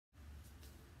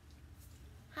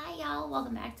Hi y'all,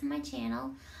 welcome back to my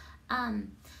channel.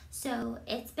 So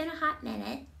it's been a hot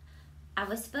minute. I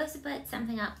was supposed to put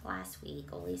something up last week,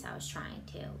 or at least I was trying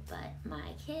to, but my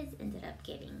kids ended up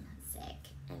getting sick,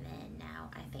 and then now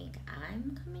I think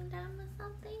I'm coming down with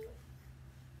something.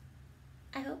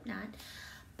 I hope not.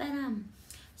 But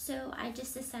so I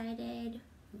just decided,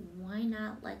 why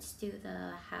not let's do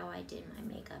the how I did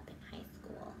my makeup in high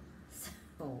school.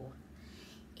 So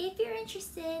if you're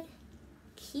interested,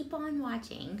 keep on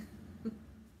watching.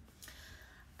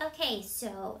 Okay,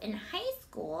 so in high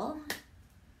school,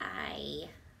 I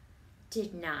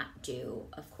did not do,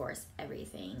 of course,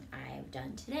 everything I've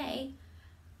done today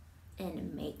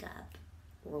in makeup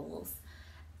rules.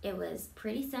 It was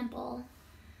pretty simple,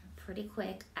 pretty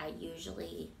quick. I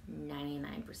usually,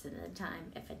 99% of the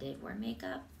time, if I did wear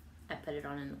makeup, I put it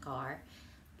on in the car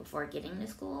before getting to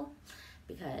school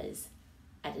because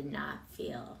I did not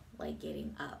feel like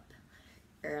getting up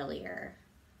earlier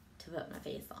to put my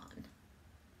face on.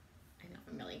 I know,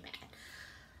 I'm really bad.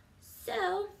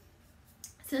 So,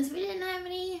 since we didn't have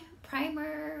any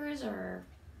primers or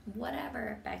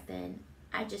whatever back then,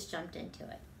 I just jumped into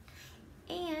it.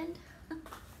 And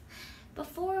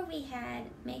before we had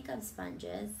makeup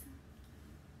sponges,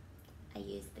 I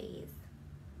used these.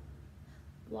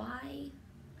 Why?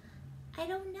 I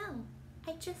don't know.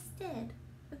 I just did.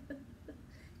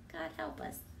 God help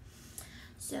us.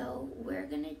 So we're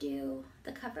gonna do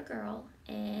the Covergirl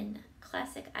in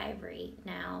classic ivory.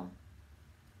 Now,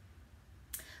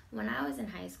 when I was in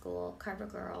high school,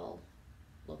 Covergirl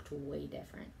looked way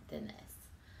different than this.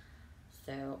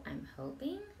 So I'm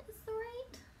hoping it's the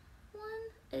right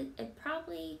one. It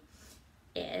probably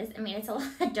is. I mean, it's a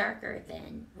lot darker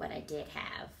than what I did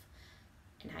have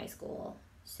in high school.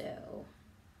 So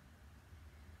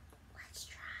let's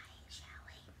try, shall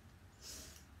we?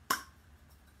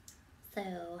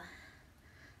 So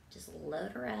just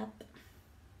load her up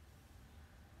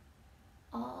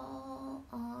all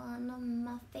on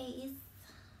my face.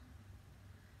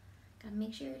 Gotta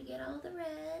make sure to get all the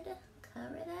red.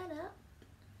 Cover that up.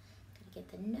 Gotta get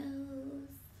the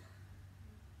nose.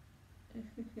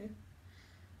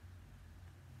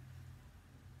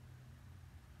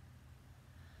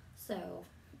 So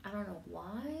I don't know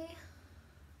why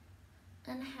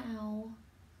and how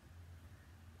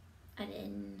I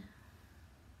didn't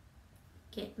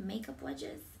get makeup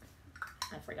wedges.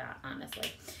 I forgot,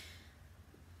 honestly.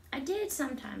 I did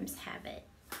sometimes have it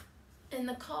in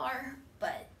the car,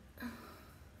 but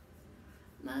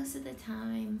most of the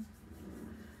time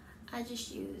I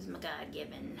just use my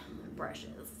God-given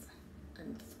brushes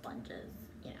and sponges,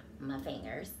 you know, my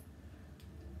fingers,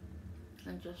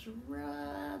 and just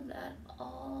rub that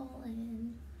all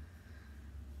in.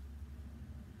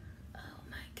 Oh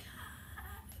my God.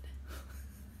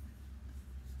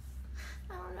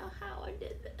 I don't know how I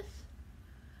did this.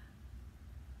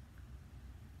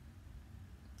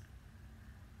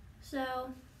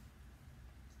 So,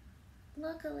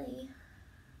 luckily,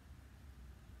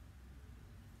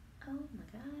 oh my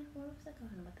God, where was I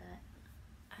going with that?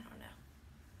 I don't know.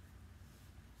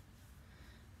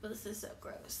 But this is so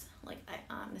gross. Like, I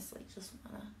honestly just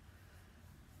wanna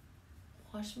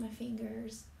wash my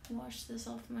fingers, wash this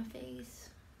off my face.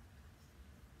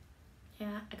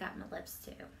 Yeah, I got my lips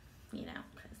too, you know,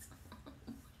 because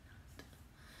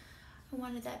I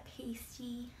wanted that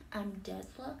pasty, I'm dead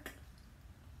look.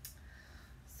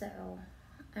 So,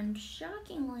 and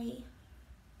shockingly,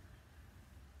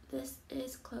 this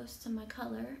is close to my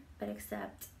color, but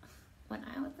except when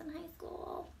I was in high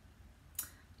school,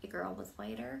 your girl was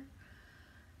lighter,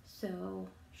 so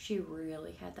she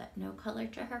really had that no color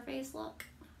to her face look.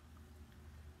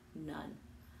 None.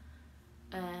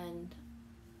 And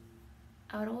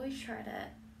I would always try to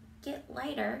get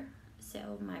lighter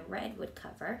so my red would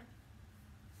cover.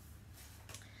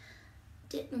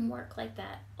 Didn't work like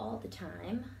that all the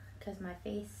time because my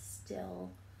face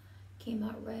still came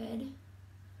out red.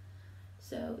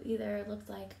 So either it looked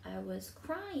like I was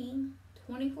crying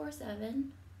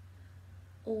 24/7,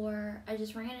 or I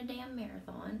just ran a damn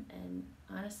marathon, and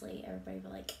honestly everybody would be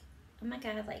like, oh my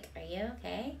God, like, are you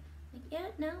okay? Like, yeah,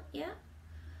 no, yeah,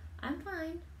 I'm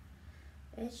fine.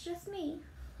 It's just me.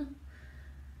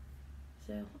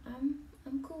 So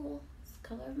I'm cool. It's the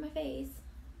color of my face.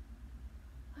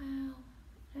 Wow,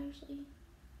 actually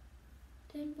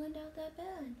didn't blend out that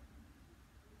bad.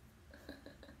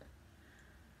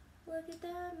 Look at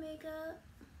that makeup.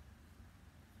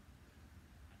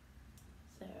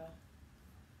 So,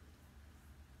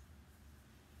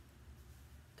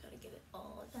 gotta get it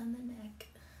all down the neck.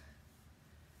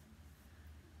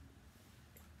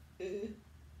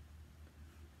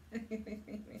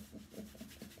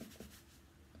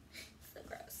 So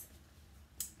gross.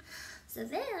 So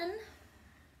then,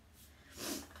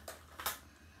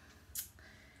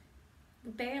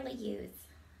 we barely use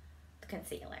the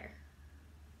concealer,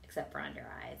 except for under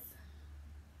eyes.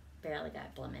 Barely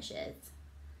got blemishes.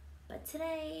 But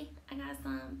today, I got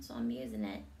some, so I'm using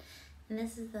it. And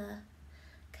this is the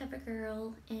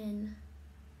Covergirl in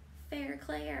Fair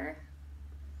Clair.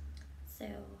 So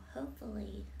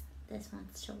hopefully this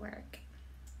wants to work.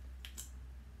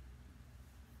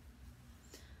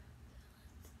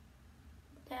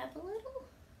 Dab a little.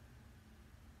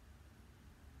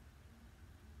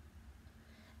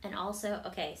 And also,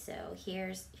 okay, so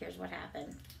here's what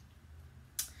happened.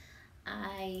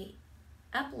 I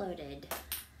uploaded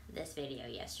this video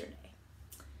yesterday.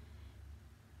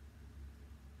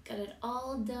 Got it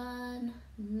all done,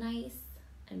 nice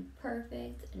and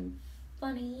perfect and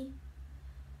funny.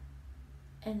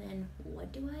 And then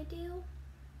what do?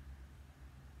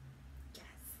 Yes.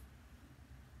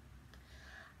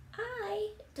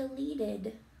 I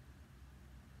deleted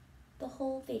the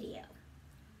whole video.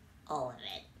 All of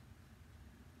it.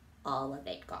 All of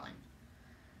it gone.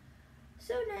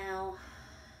 So now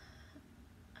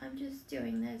I'm just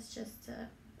doing this just to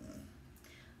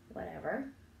whatever.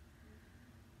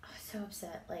 I was so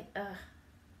upset. Like, I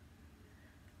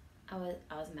was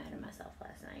mad at myself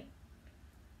last night.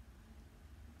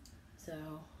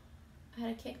 So I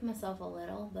had to kick myself a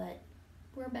little, but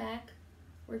we're back.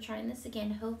 We're trying this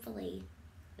again. Hopefully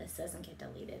this doesn't get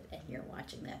deleted and you're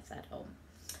watching this at home.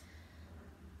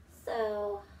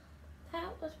 So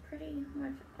that was pretty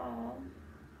much all.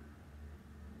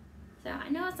 So I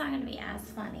know it's not going to be as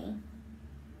funny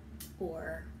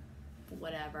or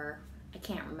whatever. I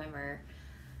can't remember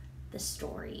the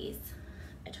stories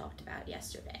I talked about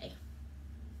yesterday.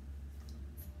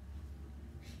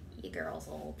 You girls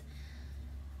old.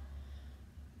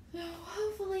 So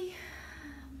hopefully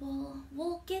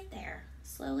we'll get there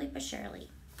slowly but surely.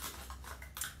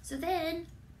 So then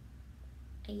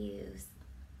I use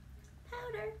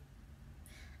powder,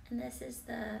 and this is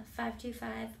the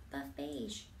 525 Buff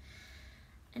Beige.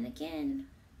 And again,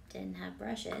 didn't have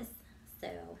brushes,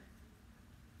 so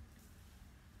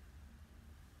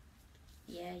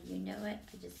yeah, you know it.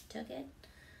 I just took it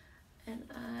and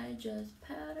I just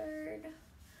powdered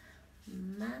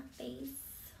my face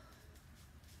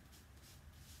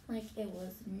like it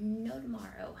was no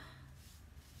tomorrow.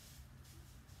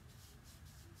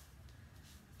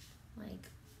 Like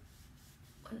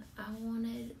when I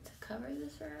wanted to cover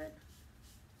this red,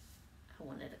 I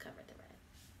wanted to cover the red.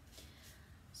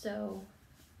 So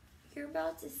you're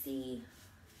about to see,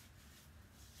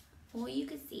 well, you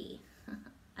can see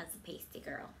as a pasty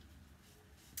girl.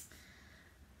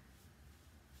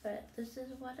 But this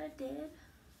is what I did.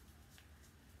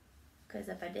 Because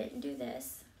if I didn't do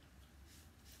this,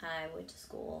 I went to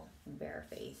school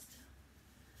barefaced.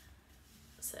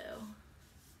 So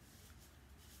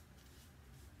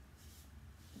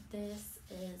this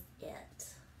is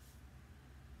it.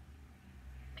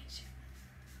 Make sure.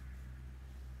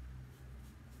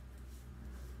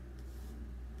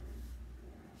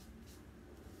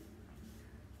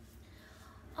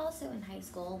 Also in high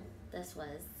school, this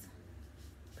was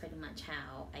pretty much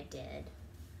how I did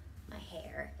my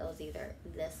hair. It was either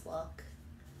this look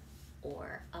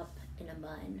or up in a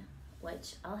bun,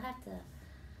 which I'll have to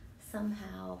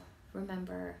somehow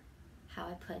remember how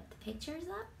I put the pictures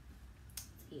up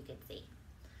so you can see.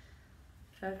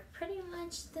 So it's pretty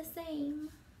much the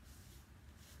same.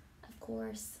 Of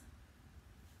course,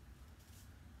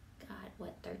 God,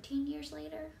 what, 13 years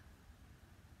later?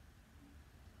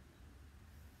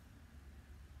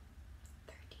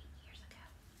 13 years ago.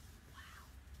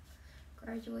 Wow.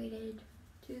 Graduated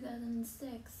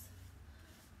 2006.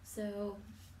 So,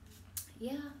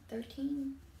 yeah,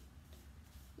 13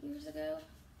 years ago.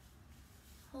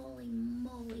 Holy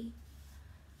moly.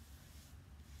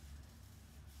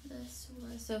 This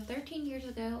was, so 13 years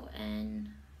ago,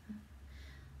 and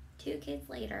 2 kids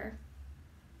later,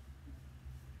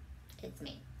 it's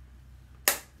me.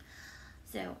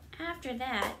 So, after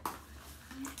that,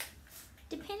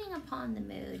 depending upon the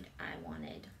mood I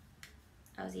wanted,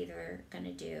 I was either going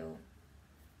to do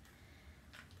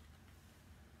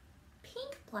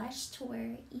pink blush to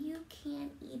where you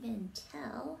can't even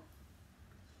tell,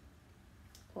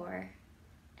 or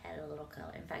add a little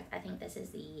color. In fact, I think this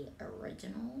is the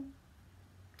original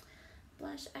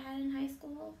blush I had in high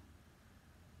school,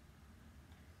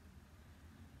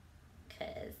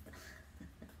 because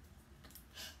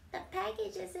the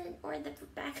package isn't, or the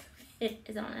back of it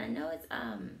is on. I know it's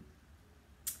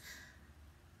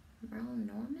Merle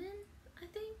Norman, I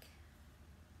think.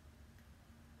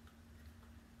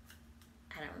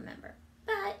 I don't remember,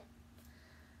 but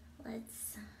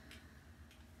let's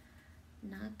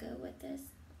not go with this.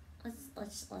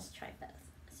 Let's try both.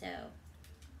 So,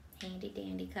 handy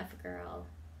dandy Covergirl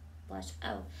blush.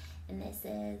 Oh, and this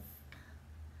is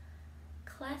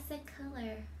classic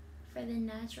color for the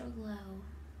natural glow.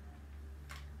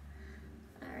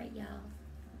 All right, y'all,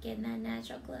 getting that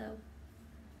natural glow.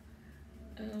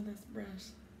 Oh, this brush.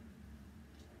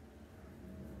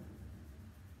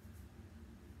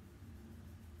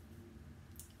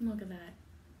 Look at that.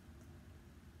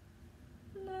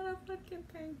 Not a fucking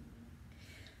thing.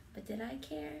 But did I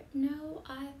care? No,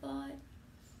 I thought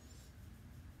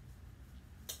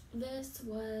this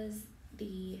was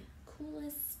the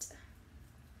coolest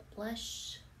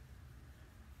blush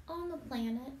on the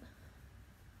planet.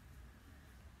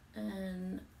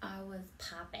 And I was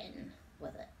popping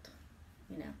with it.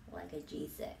 You know, like a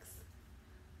G6.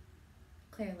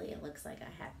 Clearly it looks like I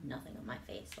have nothing on my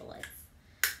face, so let's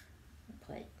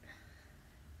put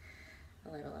a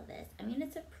little of this. I mean,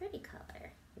 it's a pretty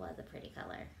color. Was a pretty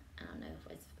color. I don't know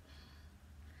if it's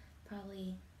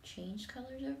probably changed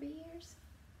colors over years.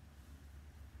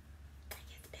 Like,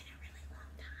 it's been a really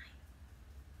long time.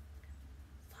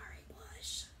 Sorry,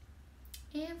 blush.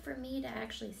 And for me to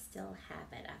actually still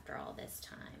have it after all this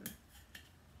time.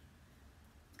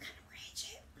 Kind of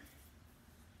ratchet.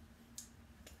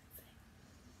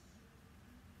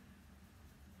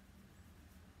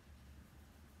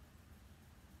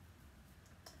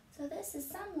 So this is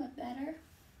somewhat better.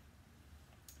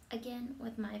 Again,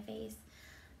 with my face,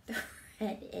 the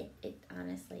red, it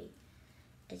honestly,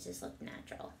 it just looked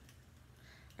natural.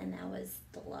 And that was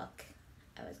the look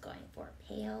I was going for.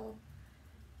 Pale,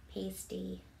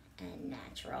 pasty, and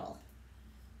natural.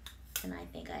 And I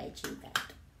think I achieved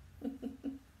that.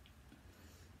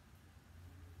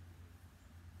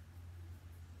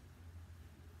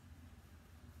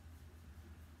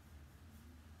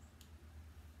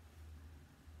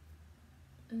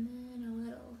 And then a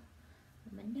little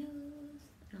on my nose,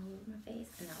 and all over my face,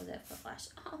 and that was it for blush.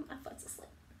 Oh, my foot's asleep.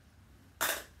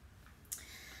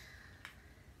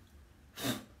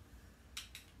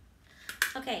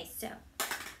 Okay, so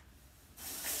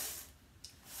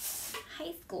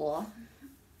high school,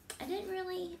 I didn't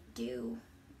really do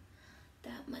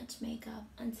that much makeup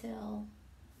until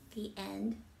the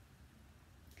end.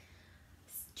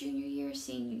 Junior year,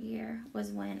 senior year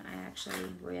was when I actually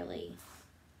really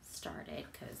started,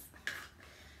 because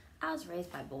I was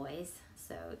raised by boys,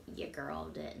 so your girl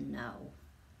didn't know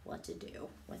what to do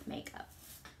with makeup.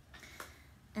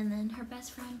 And then her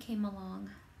best friend came along.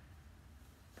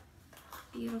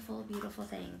 Beautiful, beautiful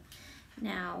thing.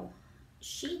 Now,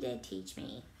 she did teach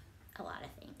me a lot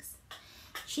of things.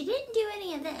 She didn't do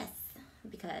any of this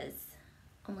because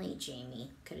only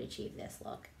Jamie could achieve this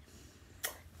look.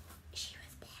 She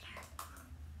was better.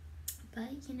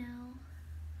 But, you know,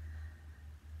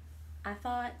 I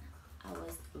thought I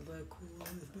was the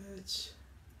coolest bitch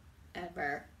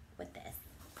ever with this.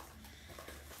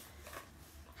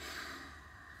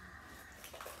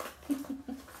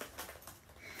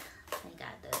 Thank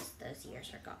God those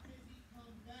years are gone.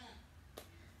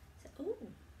 So, ooh.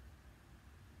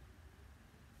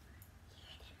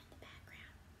 Hear them in the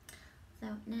background. So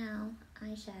now,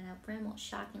 eyeshadow. Rimmel,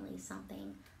 shockingly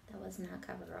something that was not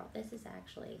Covergirl. This is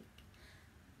actually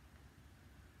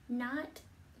not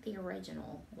the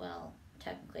original. Well,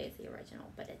 technically it's the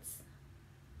original, but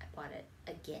I bought it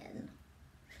again.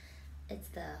 It's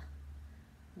the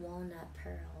walnut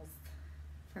pearls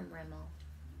from Rimmel.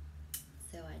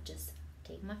 So I just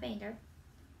take my finger,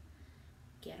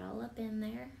 get all up in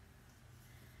there,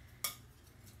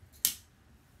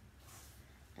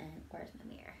 and where's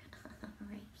my mirror?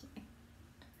 Right here.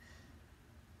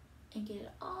 And get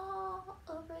it all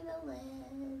over the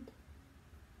lid.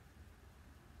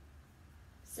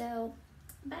 So,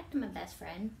 back to my best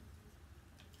friend.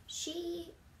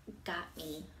 She got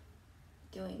me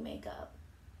doing makeup,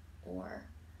 or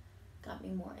got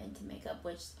me more into makeup,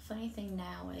 which the funny thing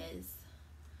now is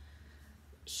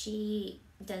she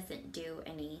doesn't do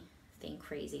anything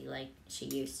crazy like she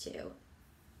used to.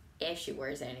 If she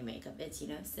wears any makeup, it's, you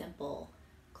know, simple,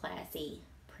 classy,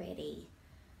 pretty.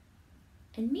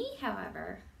 And me,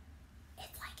 however,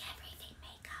 it's like everything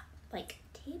makeup. Like,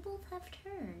 tables have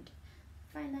turned.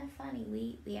 I find that funny.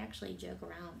 We actually joke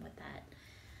around with that.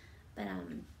 But,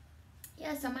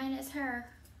 yeah, so minus her,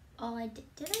 all I did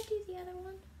I do the other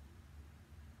one?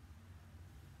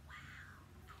 Wow,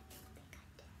 I don't think I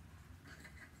did.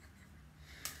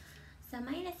 So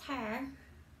minus her,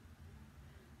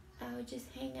 I would just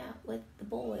hang out with the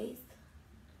boys.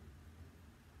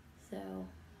 So,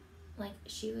 like,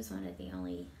 she was one of the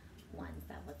only ones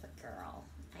that was a girl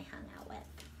I hung out with.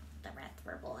 The rest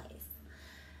were boys.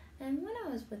 And when I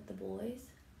was with the boys,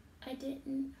 I I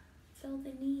didn't feel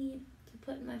the need to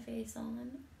put my face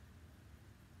on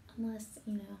unless,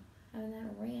 you know, having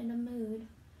that random mood.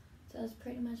 So I was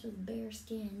pretty much just bare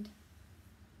skinned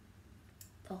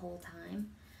the whole time.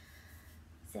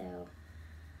 So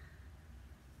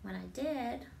when I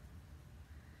did,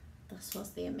 this was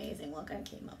the amazing look I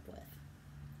came up with.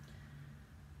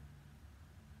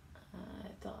 I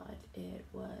thought it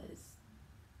was,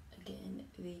 again,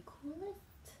 the coolest.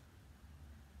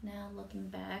 Now looking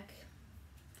back,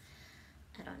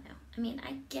 I don't know. I mean,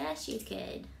 I guess you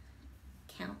could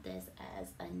count this as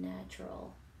a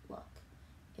natural look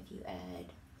if you add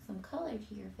some color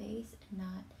to your face and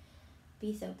not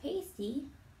be so pasty.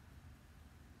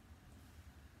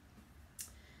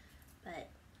 But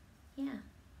yeah,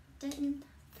 didn't.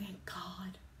 Thank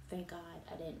God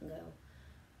I didn't go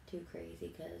too crazy,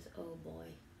 because oh boy,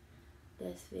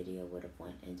 this video would have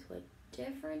went into a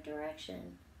different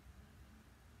direction.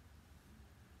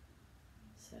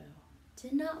 So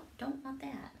don't want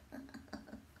that. I don't know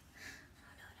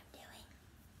what I'm doing.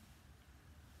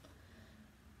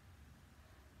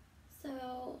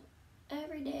 So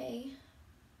every day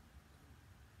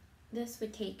this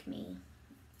would take me,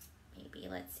 maybe,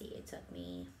 let's see, it took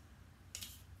me,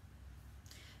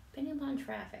 depending upon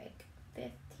traffic,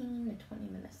 15 to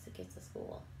 20 minutes to get to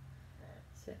school.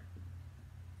 So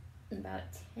in about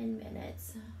 10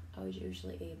 minutes I was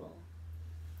usually able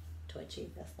to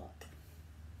achieve this look.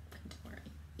 But don't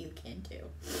worry, you can too.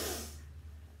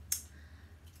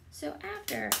 So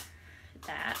after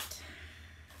that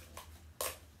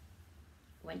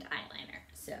went to eyeliner.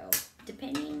 So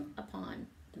depending upon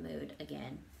the mood,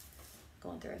 again,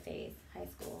 going through a phase, high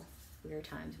school, weird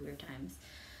times,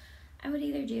 I would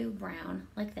either do brown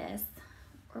like this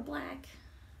or black.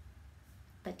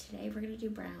 But today we're gonna do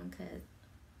brown, because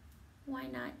why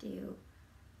not do,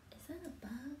 is that a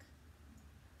bug?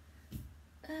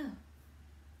 Oh.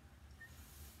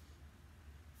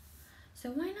 So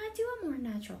why not do a more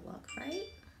natural look, right?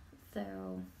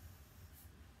 So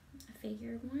I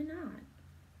figured, why not?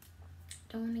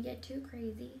 Don't want to get too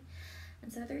crazy.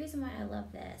 And so the reason why I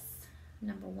love this,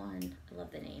 number one, I love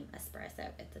the name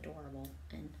Espresso. It's adorable.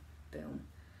 And boom,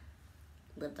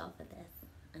 lived off of this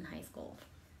in high school.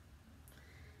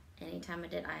 Anytime I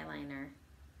did eyeliner,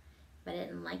 if I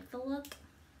didn't like the look,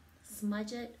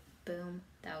 smudge it, boom,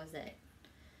 that was it.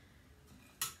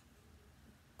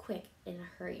 Quick, in a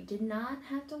hurry. Did not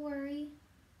have to worry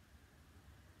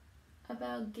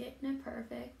about getting it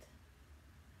perfect.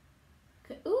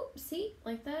 Oops, see,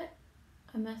 like that,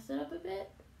 I messed it up a bit.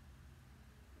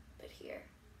 But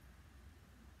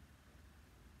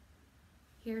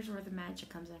here's where the magic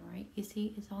comes in, right? You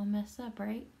see, it's all messed up,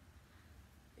 right?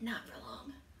 Not for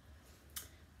long.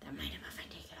 That might have if I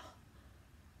take it off.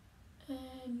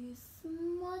 And you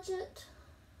smudge it.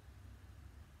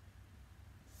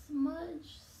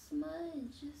 Smudge,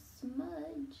 smudge,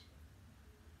 smudge.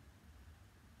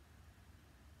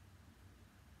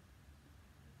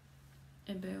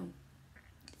 And boom.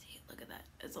 See, look at that.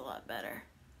 It's a lot better.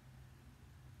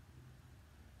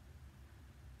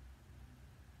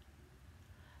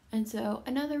 And so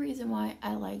another reason why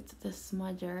I liked the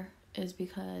smudger is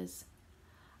because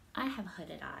I have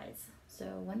hooded eyes. So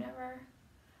whenever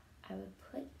I would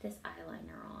put this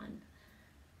eyeliner on,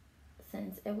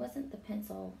 since it wasn't the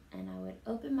pencil, and I would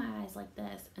open my eyes like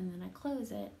this and then I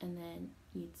close it, and then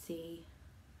you'd see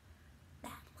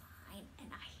that line,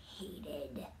 and I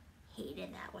hated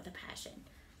that with a passion.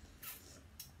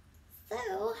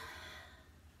 So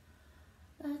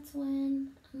that's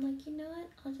when I'm like, you know what,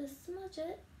 I'll just smudge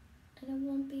it and it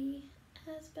won't be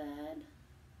as bad.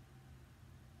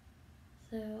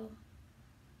 So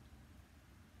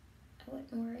I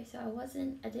wouldn't worry. So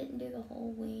I didn't do the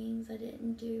whole wings. I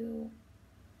didn't do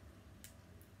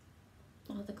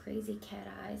all the crazy cat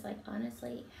eyes. Like,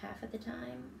 honestly, half of the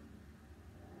time,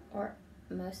 or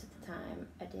most of the time,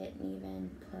 I didn't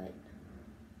even put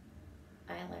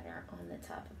eyeliner on the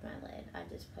top of my lid. I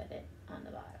just put it on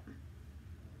the bottom.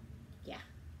 Yeah,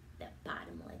 the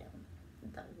bottom lid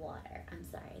of the water. I'm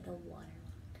sorry, the water.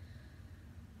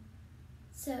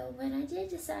 So when I did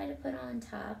decide to put on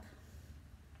top,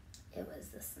 it was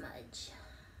the smudge.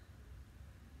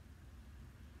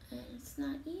 And it's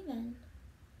not even.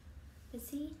 But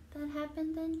see, that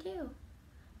happened then too.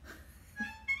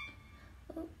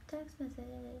 Oh, text message.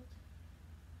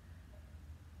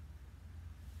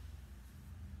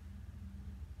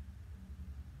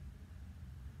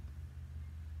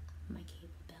 My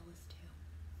cable bell is too.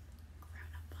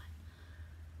 Grown up fun.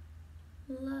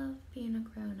 Love being a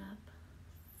grown up.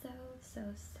 So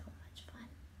much fun.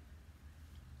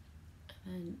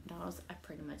 And dolls, I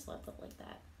pretty much left it like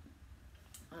that.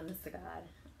 Honest to God,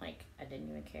 like, I didn't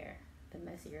even care. The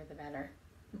messier, the better.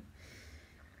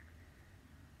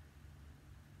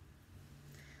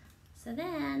 So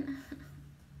then,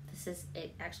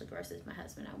 it actually grosses my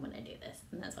husband out when I do this,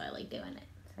 and that's why I like doing it.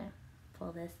 So,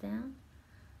 pull this down,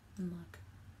 and look.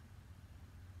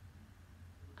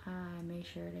 I make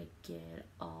sure to get it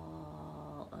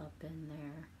all up in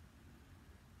there.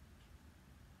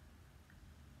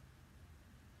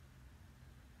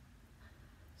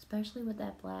 Especially with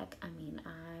that black, I mean,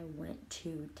 I went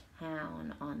to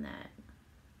town on that.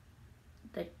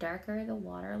 The darker the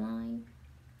waterline,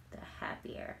 the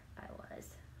happier I was.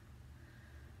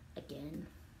 Again,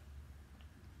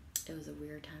 it was a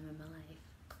weird time in my life.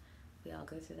 We all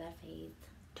go through that phase.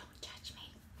 Don't judge me.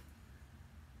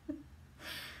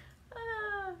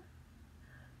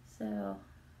 So,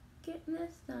 getting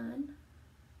this done.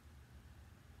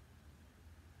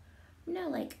 No,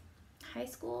 like, high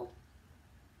school,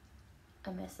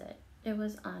 I miss it. It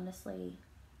was honestly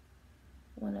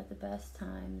one of the best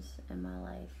times in my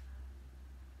life.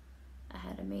 I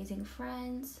had amazing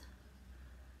friends.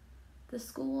 The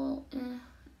school,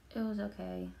 it was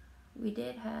okay. We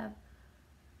did have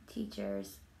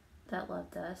teachers that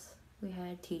loved us. We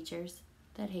had teachers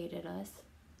that hated us.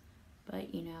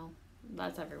 But, you know,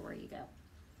 that's everywhere you go.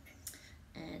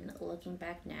 And looking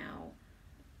back now,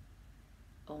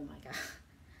 oh my God,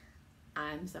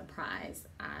 I'm surprised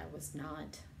I was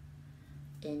not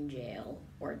in jail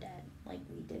or dead. Like,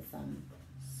 we did some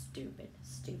stupid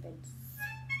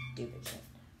shit.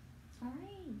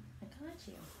 Alright, I got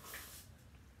you.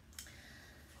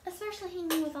 Especially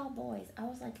hanging with all boys. I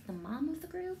was like the mom of the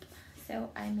group, so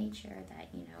I made sure that,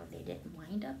 you know, they didn't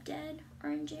wind up dead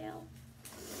or in jail.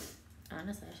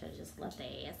 Honestly, I should have just let their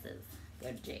asses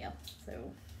go to jail.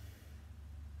 So,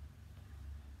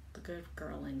 the good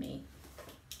girl in me.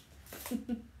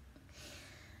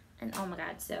 And oh my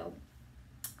God, so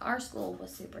our school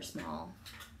was super small.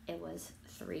 It was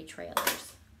 3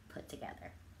 trailers put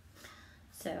together.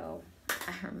 So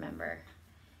I remember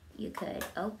you could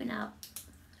open up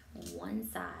one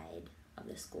side of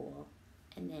the school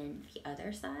and then the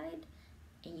other side,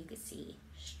 and you could see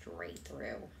straight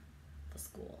through the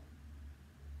school.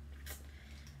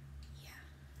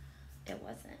 Yeah, it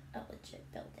wasn't a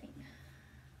legit building.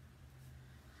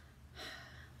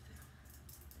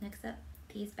 Next up,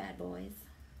 these bad boys.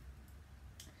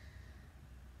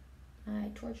 My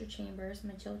torture chambers,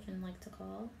 my children like to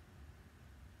call.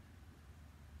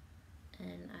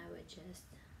 And I would just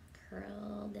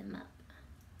curl them up.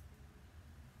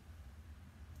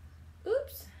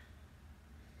 Oops.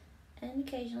 And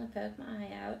occasionally poke my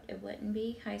eye out. It wouldn't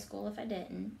be high school if I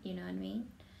didn't, you know what I mean?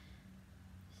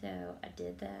 So I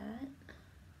did that.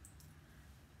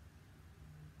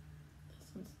 This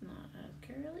one's not as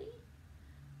curly.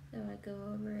 So I go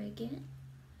over again.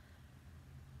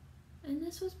 And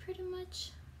this was pretty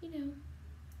much, you know,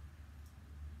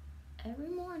 every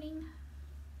morning.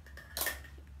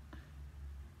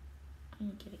 I'm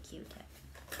gonna get a Q-tip.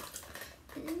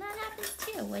 And that happens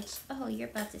too, which, oh, you're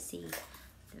about to see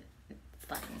the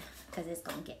fun, because it's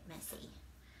gonna get messy.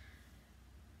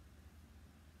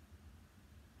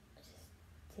 Just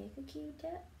take a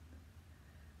Q-tip.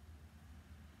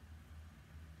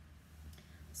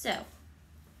 So,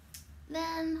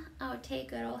 then I would take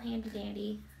good old handy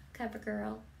dandy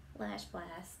Covergirl Lash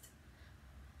Blast.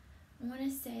 I want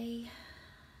to say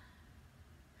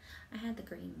I had the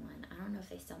green one. I don't know if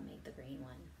they still make the green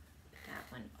one. That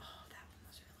one, oh, that one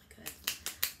was really good.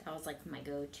 That was like my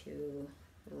go-to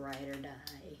ride or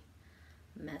die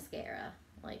mascara.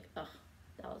 Like, oh,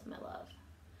 that was my love.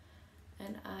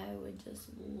 And I would just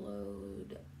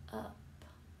load up.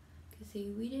 Because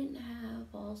see, we didn't have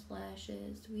false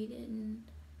lashes. We didn't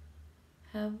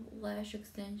have lash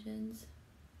extensions.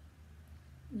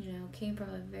 You know, came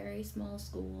from a very small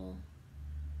school.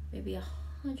 Maybe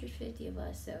 150 of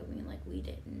us, so I mean, like, we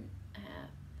didn't have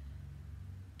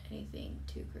anything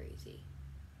too crazy.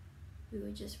 We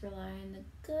would just rely on the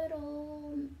good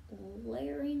old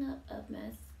layering up of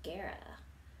mascara.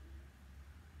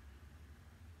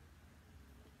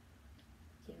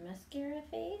 Do mascara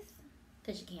face?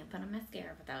 Because you can't put on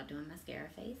mascara without doing mascara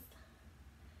face.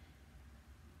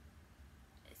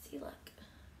 See, look.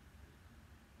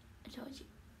 I told you,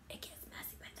 it gets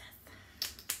messy with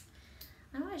this.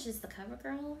 I know it's just the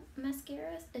Covergirl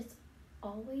mascaras. It's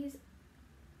always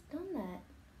done that.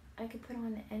 I could put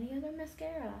on any other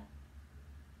mascara.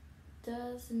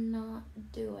 Does not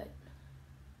do it.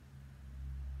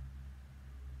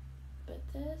 But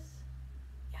this,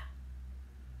 yeah.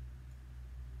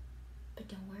 But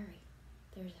don't worry,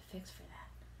 there's a fix for that.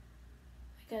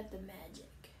 I got the magic.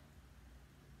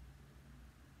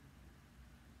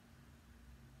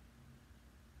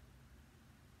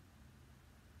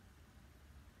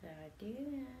 do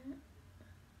that.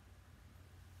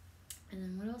 And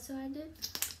then what else do I do?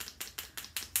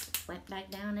 Went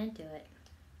back down into it,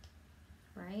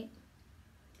 right?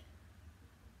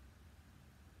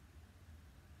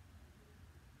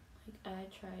 Like I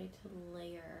try to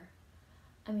layer.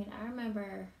 I mean, I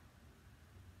remember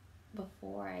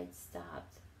before I'd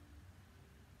stopped,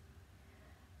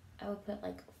 I would put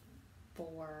like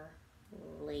 4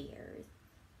 layers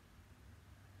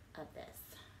of this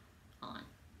on.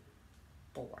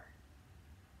 4.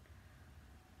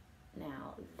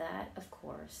 Now that, of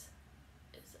course,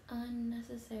 is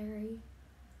unnecessary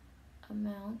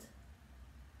amount,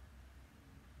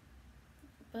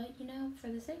 but you know, for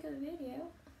the sake of the video,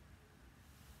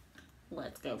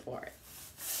 let's go for it.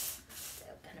 So,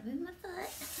 gonna move my foot.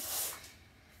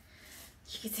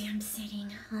 You can see I'm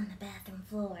sitting on the bathroom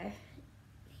floor,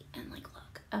 and like,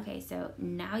 look. Okay, so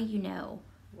now you know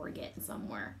we're getting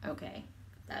somewhere. Okay,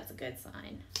 that's a good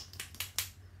sign.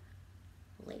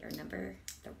 Layer number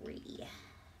 3.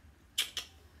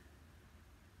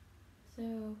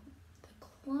 So the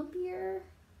clumpier,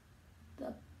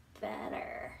 the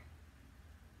better,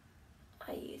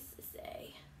 I used to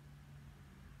say.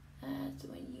 That's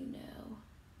when you know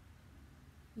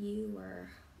you were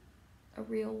a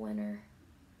real winner.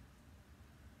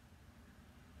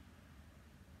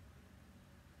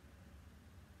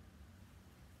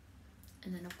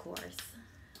 And then of course,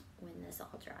 when this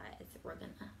all dries, we're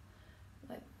gonna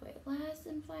wipe away last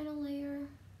and final layer.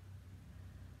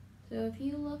 So if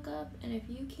you look up and if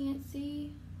you can't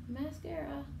see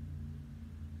mascara,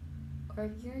 or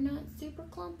if you're not super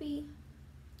clumpy,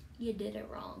 you did it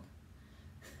wrong.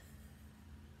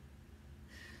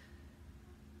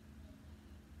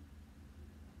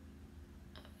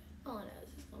 All I know is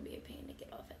it's gonna be a pain to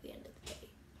get off at the end of the day.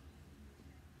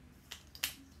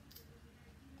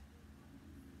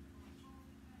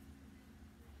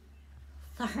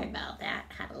 Sorry about that.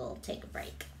 Had a little take a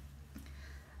break.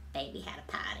 Baby had a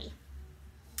potty.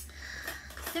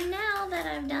 So now that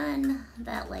I've done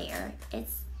that layer,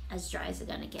 it's as dry as it's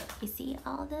gonna get. You see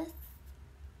all this?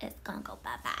 It's gonna go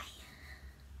bye-bye.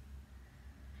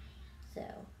 So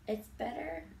it's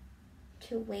better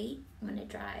to wait when it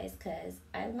dries, because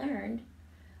I learned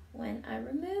when I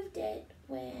removed it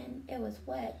when it was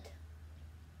wet.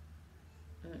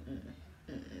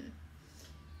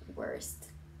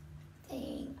 Worst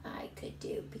thing I could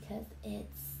do, because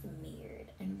it's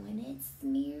smeared, and when it's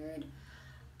smeared,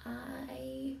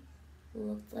 I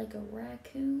looked like a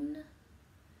raccoon.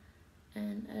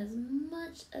 And as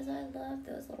much as I love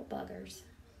those little buggers,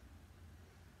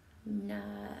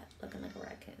 not looking like a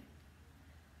raccoon.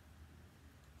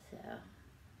 So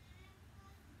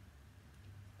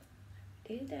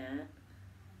do that.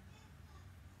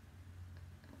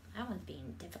 That one's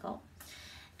being difficult.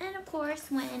 And of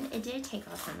course, when it did take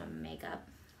off some of my makeup,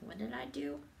 what did I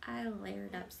do? I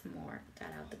layered up some more. Got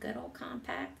out the good old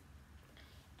compact,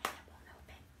 and it won't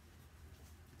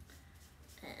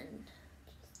open. And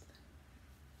just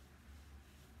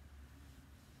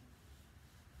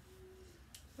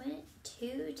went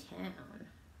to town.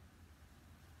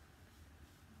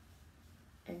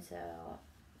 And so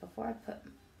before I put,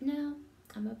 no,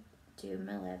 I'm gonna do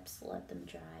my lips, let them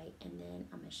dry, and then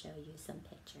I'm gonna show you some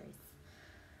pictures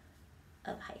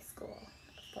of high school,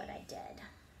 of what I did.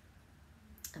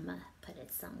 I'm gonna put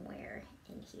it somewhere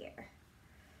in here.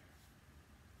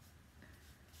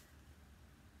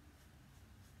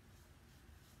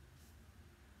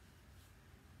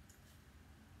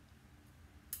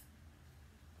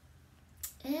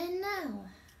 And now,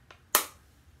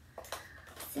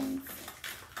 since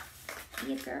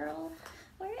your girl,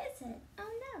 where is it?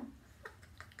 Oh no,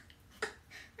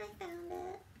 I found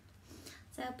it.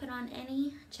 So put on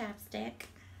any chapstick.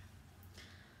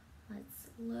 Let's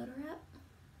load her up.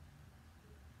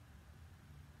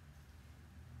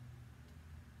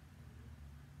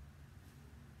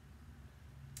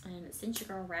 And since your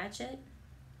girl ratchet,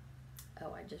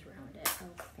 oh, I just ruined it.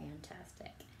 Oh,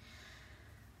 fantastic.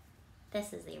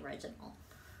 This is the original.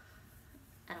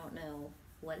 I don't know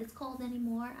what it's called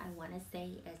anymore. I want to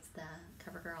say it's the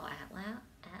Covergirl Outlast.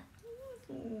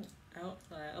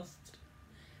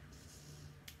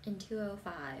 In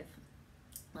 205.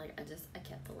 Like, I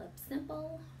kept the lip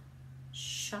simple.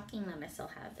 Shocking that I still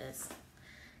have this,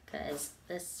 because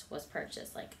this was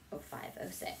purchased like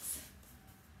 0506,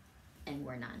 and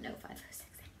we're not in 0506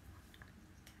 anymore.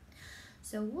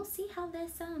 So we'll see how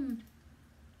this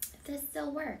if this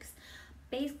still works.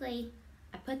 Basically,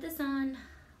 I put this on,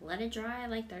 let it dry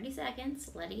like 30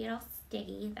 seconds, let it get all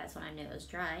sticky. That's when I knew it was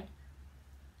dried.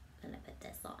 Then I put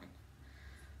this on.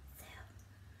 So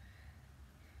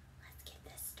let's get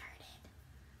this started.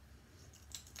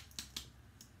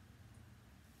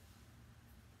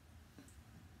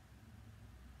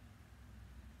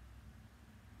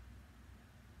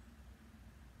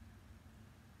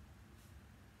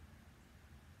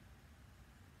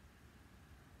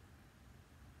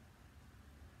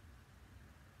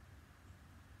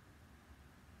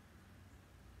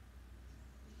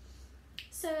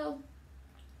 So,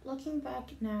 looking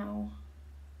back now,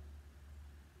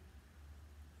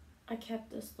 I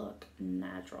kept this look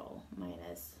natural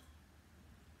minus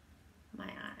my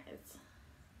eyes,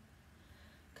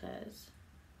 because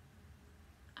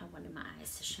I wanted my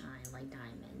eyes to shine like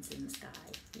diamonds in the sky,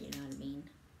 you know what I mean?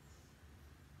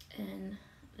 And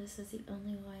this is the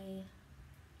only way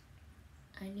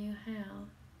I knew how.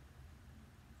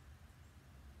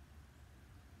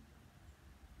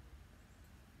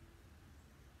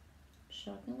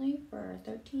 Shockingly, for a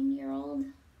 13-year-old,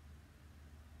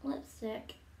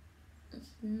 lipstick,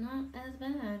 it's not as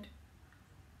bad.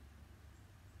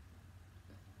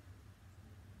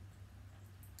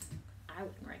 I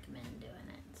wouldn't recommend doing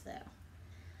it, so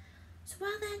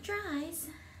while that dries,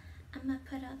 I'm gonna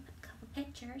put up a couple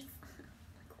pictures,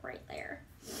 like right there.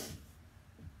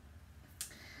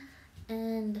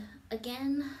 And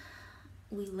again,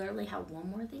 we literally have one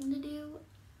more thing to do,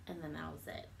 and then that was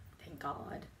it. Thank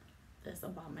God this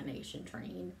abomination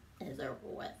train is over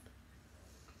with.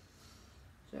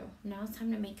 So now it's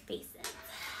time to make faces.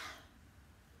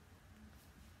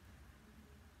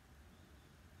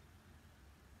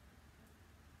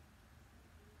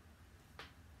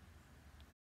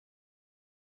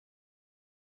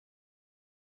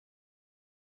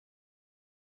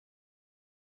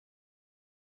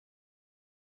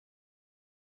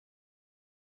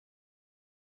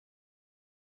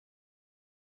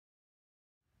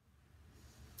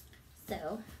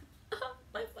 So,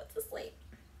 my foot's asleep.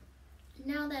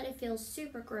 Now that it feels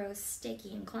super gross,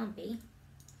 sticky, and clumpy,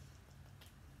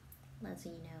 let's,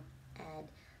 add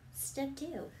step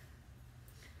 2.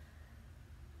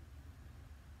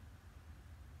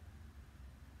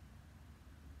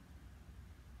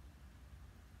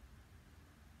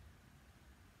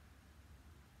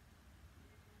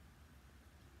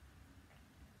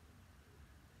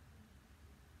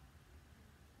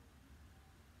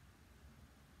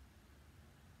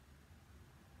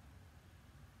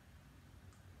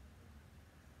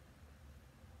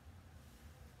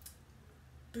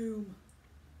 Boom.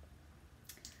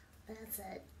 That's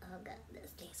it. Oh god,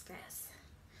 this tastes gross.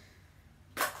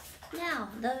 Now,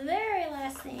 the very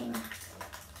last thing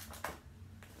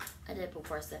I did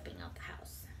before stepping out the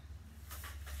house.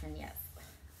 And yes,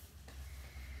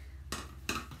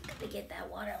 gotta get that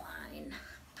water line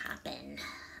popping.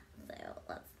 So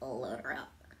let's load her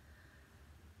up.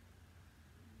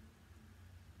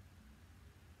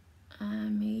 I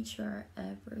made sure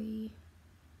every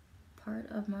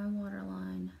part of my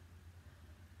waterline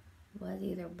was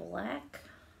either black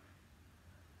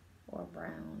or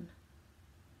brown.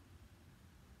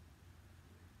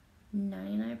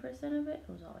 99% of it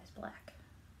was always black,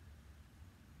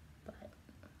 but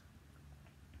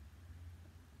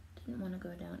didn't want to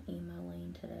go down emo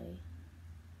lane today.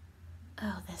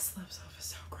 Oh, this slip off is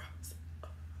so gross.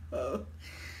 Oh,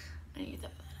 I need to throw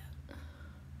that out.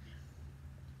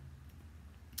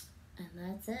 And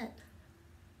that's it.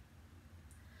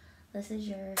 This is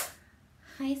your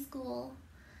high school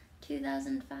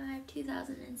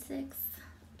 2005-2006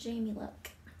 Jamie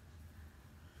look.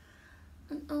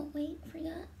 And oh wait,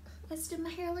 forgot. I did my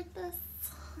hair like this.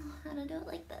 How to do it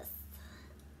like this.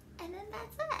 And then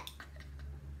that's it.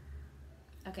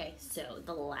 Okay, so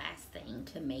the last thing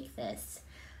to make this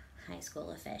high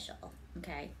school official,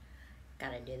 okay?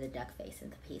 Gotta do the duck face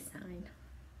and the peace sign.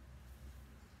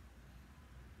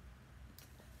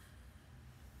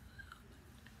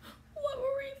 What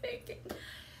were we thinking?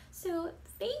 So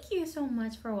thank you so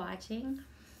much for watching.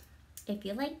 If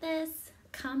you like this,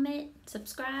 comment,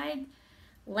 subscribe,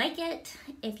 like it.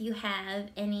 If you have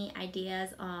any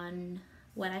ideas on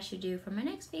what I should do for my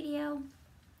next video,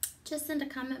 just send a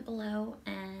comment below.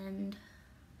 And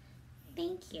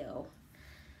thank you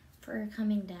for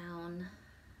coming down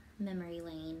memory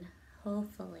lane.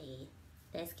 Hopefully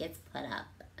this gets put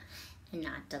up and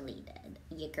not deleted.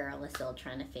 Your girl is still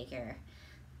trying to figure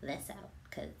this out,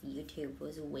 because YouTube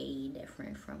was way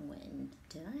different from when,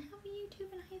 did I have a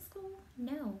YouTube in high school?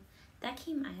 No, that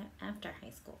came after high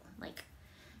school. Like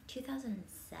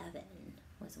 2007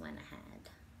 was when I had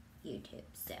YouTube,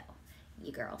 so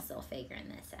your girl's still figuring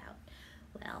this out.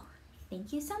 Well,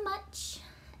 thank you so much,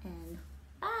 and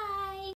bye.